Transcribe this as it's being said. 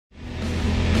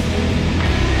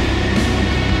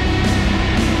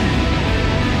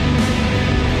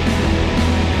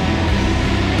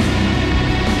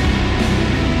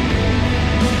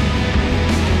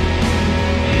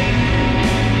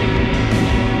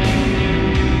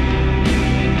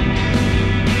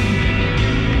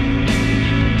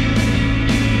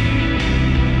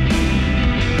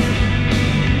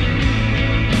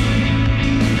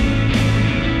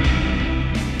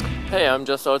I'm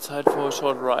just outside for a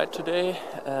short ride today,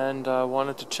 and I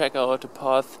wanted to check out a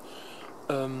path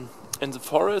in the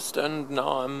forest, and now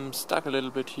I'm stuck a little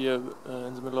bit here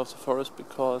in the middle of the forest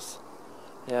because,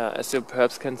 yeah, as you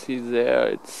perhaps can see there,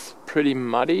 it's pretty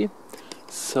muddy,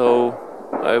 so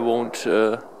I won't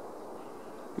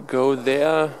go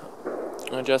there.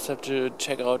 I just have to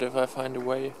check out if I find a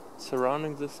way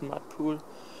surrounding this mud pool.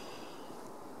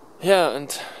 Yeah,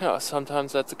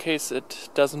 sometimes that's the case. It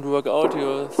doesn't work out.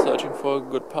 You're searching for a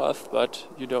good path, but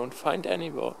you don't find any,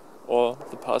 or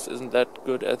the path isn't that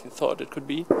good as you thought it could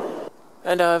be.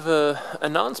 And I have an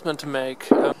announcement to make.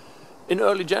 In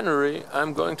early January,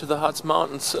 I'm going to the Harz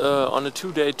Mountains on a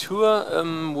 2-day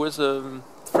tour with a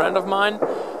friend of mine,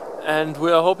 and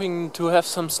we are hoping to have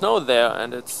some snow there.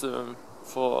 And it's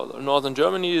for northern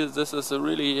Germany, this is a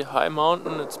really high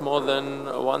mountain. It's more than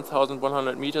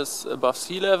 1,100 meters above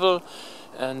sea level,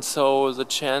 and so the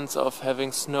chance of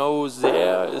having snow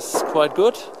there is quite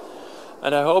good.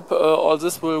 And I hope all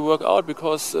this will work out,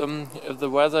 because if the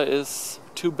weather is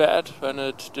too bad, when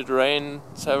it did rain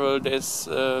several days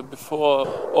before,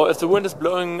 or if the wind is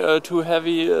blowing too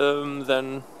heavy,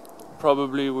 then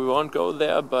probably we won't go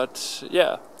there. But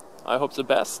yeah, I hope the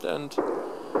best, and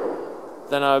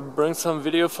then I bring some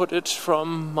video footage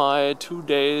from my 2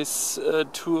 days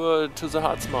tour to the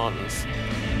Harz Mountains.